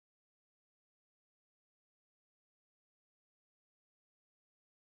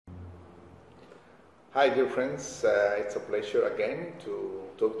Hi, dear friends. It's a pleasure again to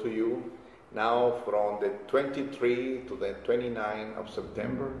talk to you now from the 23 to the 29 of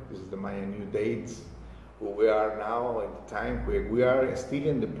September. This is the Maya new dates. We are now at the time where we are still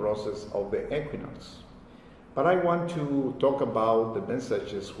in the process of the equinox. But I want to talk about the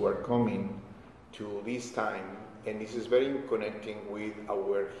messages who are coming to this time, and this is very connecting with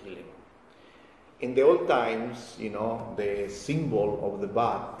our healing. In the old times, the symbol of the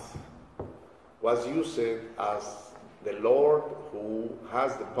bat was used as the Lord who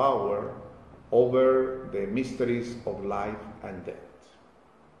has the power over the mysteries of life and death.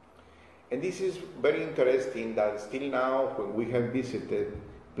 And this is very interesting that still now, when we have visited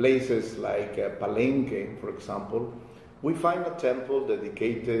places like Palenque, for example, we find a temple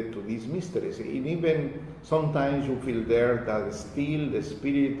dedicated to these mysteries. And even sometimes you feel there that still the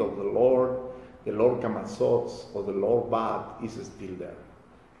spirit of the Lord Kamazots or the Lord Bat is still there.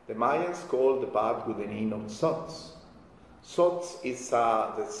 The Mayans called the bat with the name of Tzotzil. Tzotzil is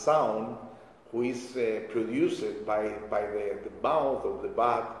the sound who is produced by the mouth of the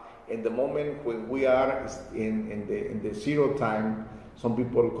bat. In the moment when we are in the zero time, some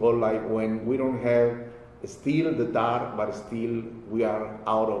people call like when we don't have still the dark, but still we are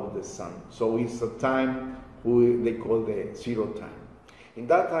out of the sun. So it's a time who they call the zero time. In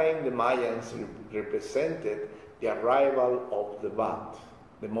that time, the Mayans represented the arrival of the bat.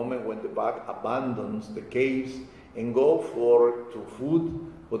 The moment when the bat abandons the caves and go for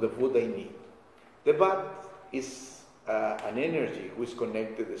the food they need. The bat is an energy which is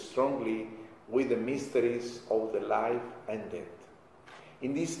connected strongly with the mysteries of the life and death.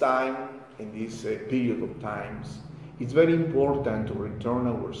 In this time, in this period of times, it's very important to return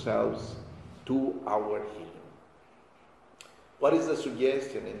ourselves to our healing. What is the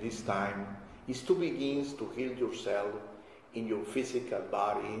suggestion in this time is to begin to heal yourself in your physical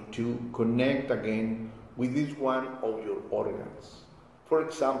body, to connect again with each one of your organs. For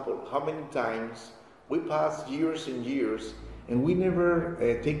example, how many times we pass years and years and we never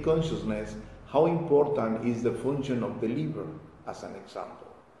take consciousness how important is the function of the liver, as an example.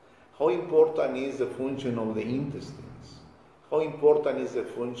 How important is the function of the intestines. How important is the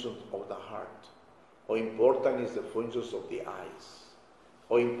function of the heart. How important is the functions of the eyes.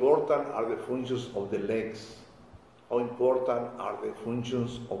 How important are the functions of the legs. How important are the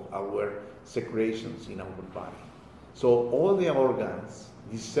functions of our secretions in our body. So all the organs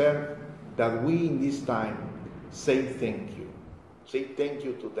deserve that we in this time say thank you. Say thank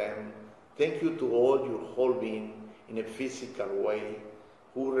you to them. Thank you to all your whole being in a physical way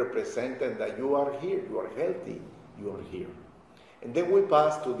who represented that you are here, you are healthy, you are here. And then we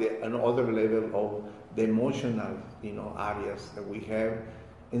pass to another level of the emotional areas that we have,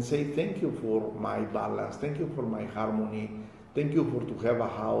 and say thank you for my balance, thank you for my harmony, thank you for to have a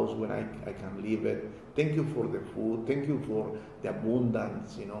house when I can live it, thank you for the food, thank you for the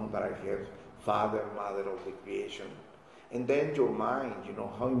abundance, that I have, Father, Mother of the creation. And then your mind,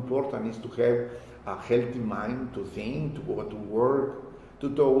 how important it is to have a healthy mind, to think, to go to work,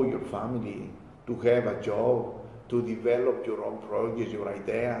 to talk with your family, to have a job, to develop your own projects, your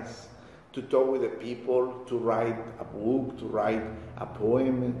ideas, to talk with the people, to write a book, to write a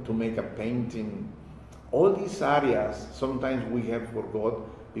poem, to make a painting. All these areas sometimes we have forgot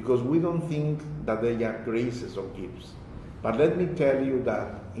because we don't think that they are graces or gifts. But let me tell you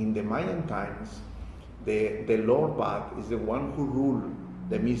that in the Mayan times, the Lord Bat is the one who ruled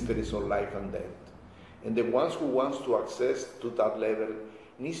the mysteries of life and death. And the ones who wants to access to that level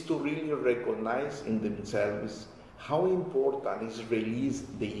needs to really recognize in themselves how important is release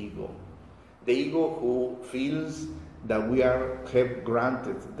the ego. The ego who feels that we have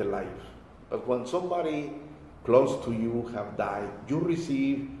granted the life. But when somebody close to you have died, you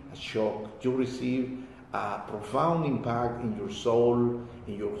receive a shock, you receive a profound impact in your soul,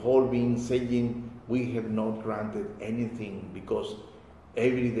 in your whole being, saying we have not granted anything because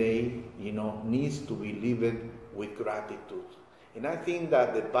every day, needs to be lived with gratitude. And I think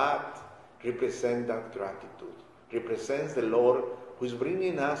that the bat represents that gratitude, represents the Lord who is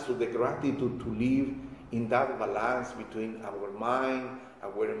bringing us to the gratitude to live in that balance between our mind,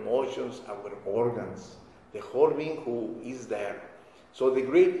 our emotions, our organs, the whole being who is there. So the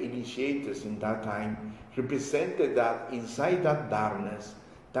great initiators in that time represented that inside that darkness,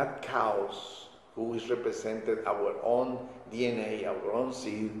 that chaos, who is represented our own DNA, our own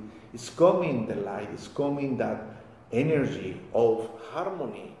seed, is coming the light, is coming that energy of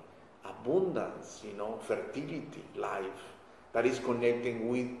harmony, abundance, fertility, life, that is connecting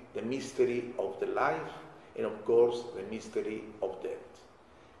with the mystery of the life and of course the mystery of death.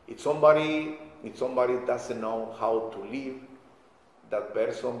 If somebody doesn't know how to live, that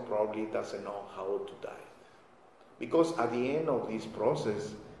person probably doesn't know how to die. Because at the end of this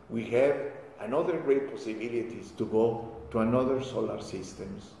process, we have another great possibilities to go to another solar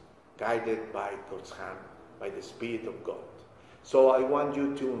systems, guided by God's hand, by the Spirit of God. So I want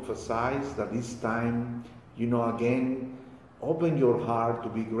you to emphasize that this time, again, open your heart to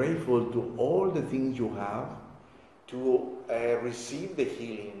be grateful to all the things you have, to receive the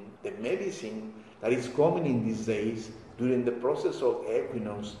healing, the medicine that is coming in these days during the process of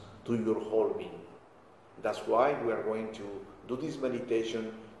equinox to your whole being. That's why we are going to do this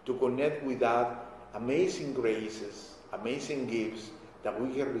meditation to connect with that amazing graces, amazing gifts that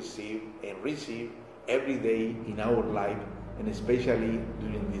we can receive every day in our life, and especially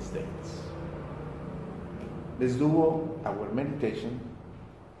during these days. Let's do our meditation.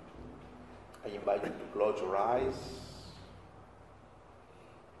 I invite you to close your eyes,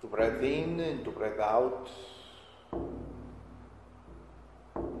 to breathe in and to breathe out,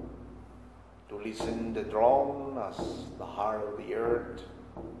 to listen the drum as the heart of the earth,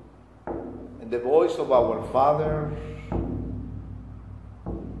 and the voice of our Father,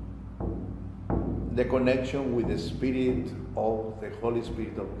 the connection with the Spirit of the Holy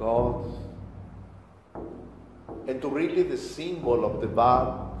Spirit of God, and to really the symbol of the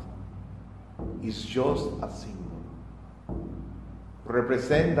bat is just a symbol,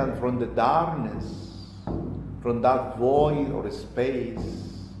 representing from the darkness, from that void or space,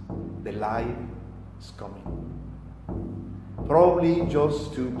 the light is coming. Probably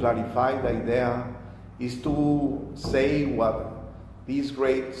just to clarify the idea is to say what this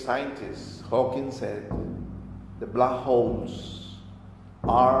great scientist Hawking said: the black holes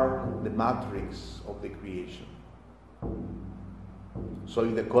are the matrix of the creation. So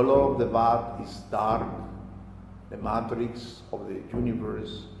if the color of the bat is dark, the matrix of the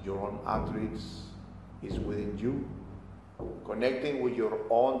universe, your own matrix, is within you, connecting with your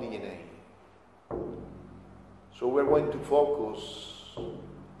own DNA. So we're going to focus,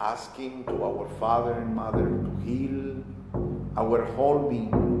 asking to our Father and Mother to heal our whole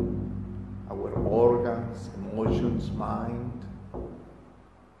being, our organs, emotions, mind,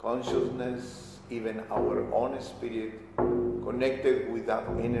 consciousness, even our own spirit, connected with that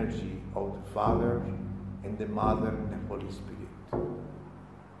energy of the Father and the Mother and the Holy Spirit.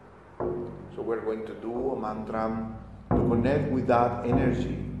 So we're going to do a mantra to connect with that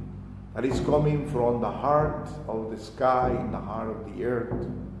energy that is coming from the heart of the sky and the heart of the earth,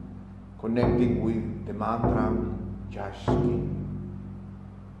 connecting with the mantra Yashkin.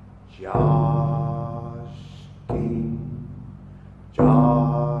 Yashkin.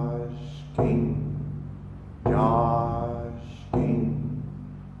 Yashkin. Yashkin. Yashkin.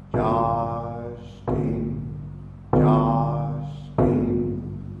 Yashkin. Yashkin.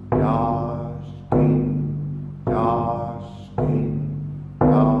 Yashkin. Yashkin.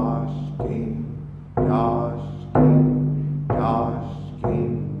 Yashkin. Yashkin. Yashkin. Yashkin. Yashkin.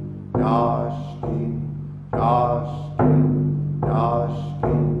 Yashkin. Yashkin. Yashkin.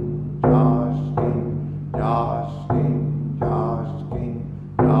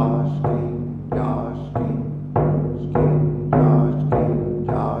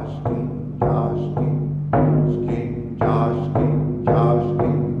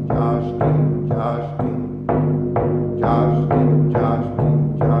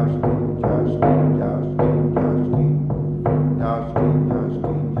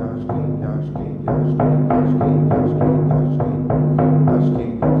 Yashkin. Yashkin.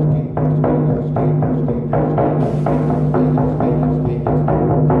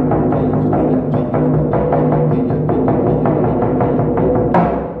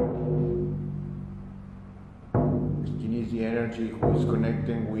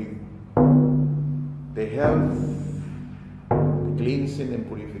 The health, the cleansing and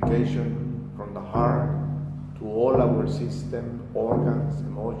purification from the heart to all our system, organs,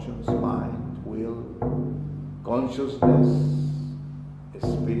 emotions, mind, will, consciousness,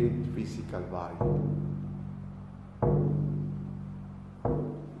 spirit, physical body.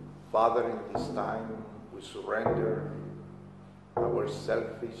 Father, in this time we surrender our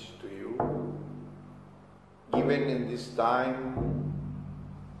selfish to you. Even in this time,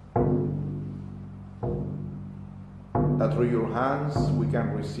 that through your hands we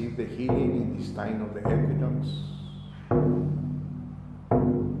can receive the healing in this time of the equinox,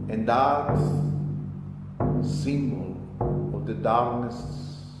 and that symbol of the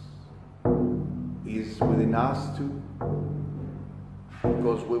darkness is within us too,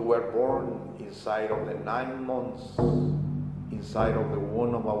 because we were born inside of the 9 months, inside of the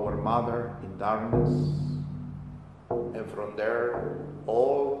womb of our mother in darkness, and from there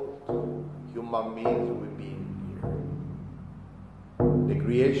all human beings will be here.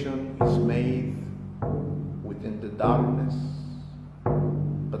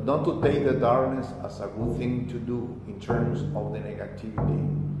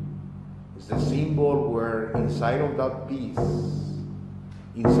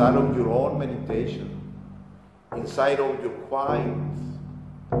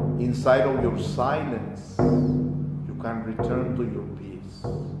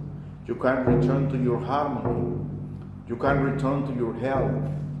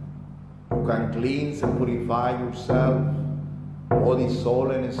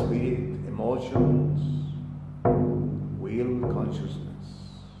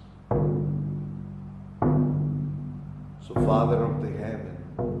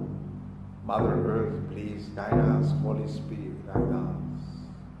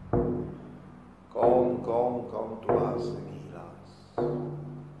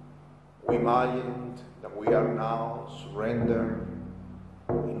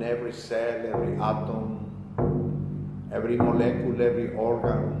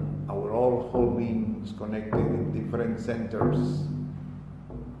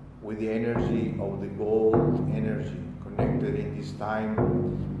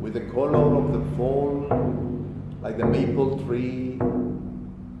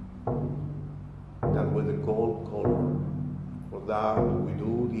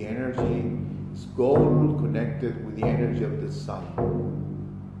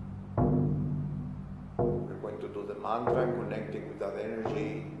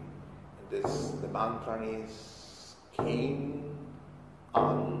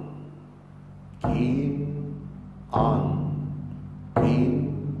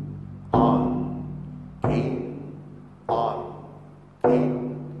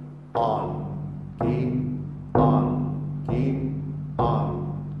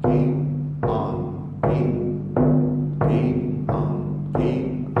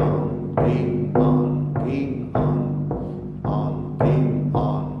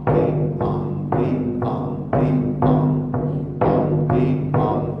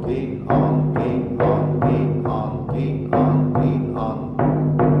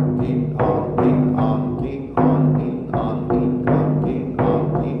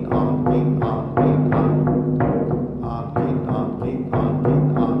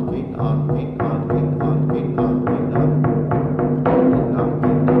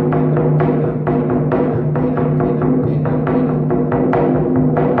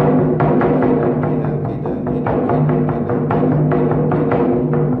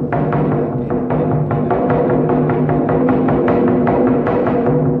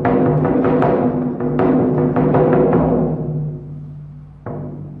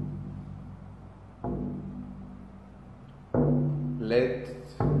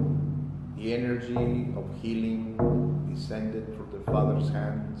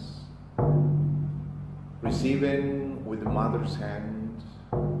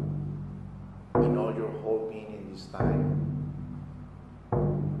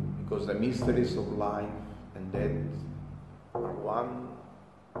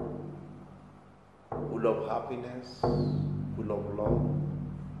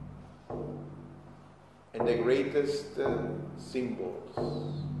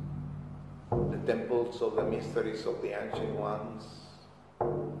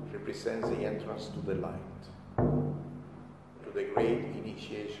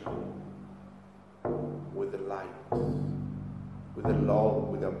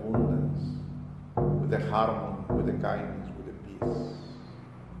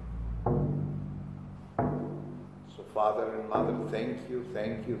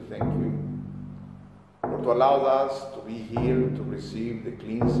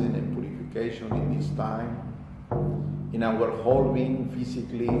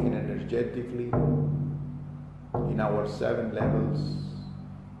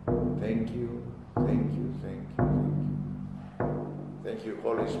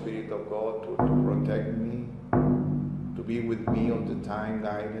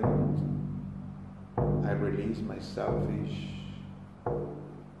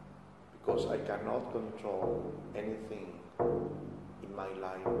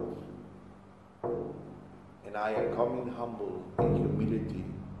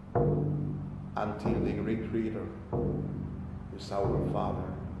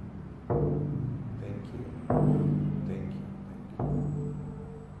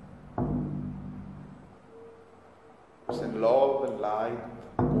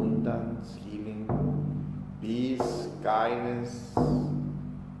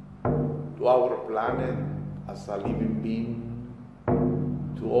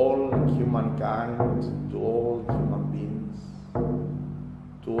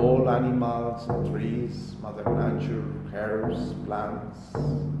 to all animals and trees, Mother Nature, herbs, plants,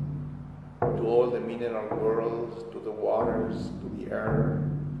 to all the mineral world, to the waters, to the air,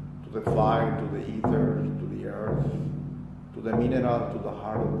 to the fire, to the ether, to the earth, to the mineral, to the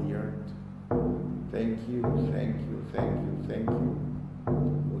heart of the earth. Thank you, thank you, thank you, thank you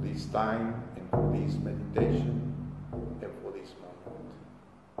for this time and for this meditation and for this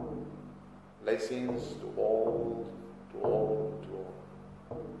moment. Blessings to all, to all, to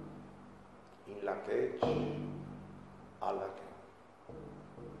all. In Lak'ech, Alak'en.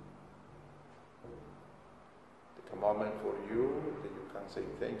 Take a moment for you that you can say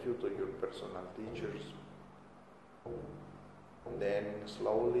thank you to your personal teachers. And then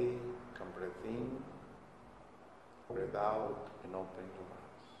slowly come breathe in, breathe out, and open your eyes.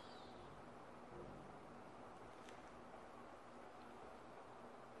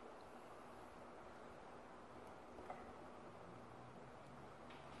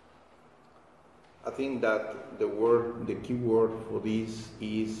 I think that the key word for this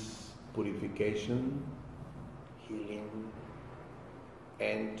is purification, healing,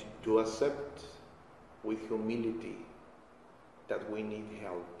 and to accept with humility that we need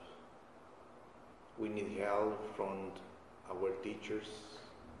help. We need help from our teachers.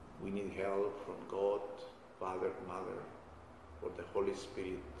 We need help from God, Father, Mother, or the Holy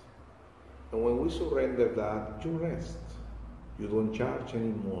Spirit. And when we surrender that, you rest. You don't charge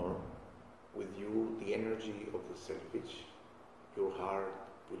anymore with you the energy of the selfish. Your heart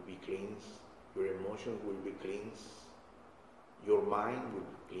will be cleansed. Your emotions will be cleansed. Your mind will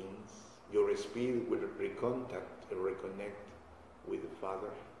be cleansed. Your spirit will reconnect with the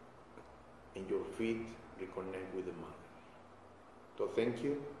Father, and your feet reconnect with the Mother. So thank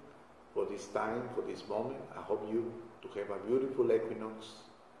you for this time, for this moment. I hope you to have a beautiful equinox,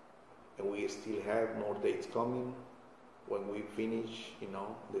 and we still have more dates coming. When we finish,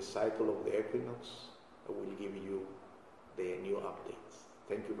 the cycle of the equinox, I will give you the new updates.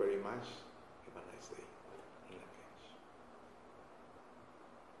 Thank you very much. Have a nice day.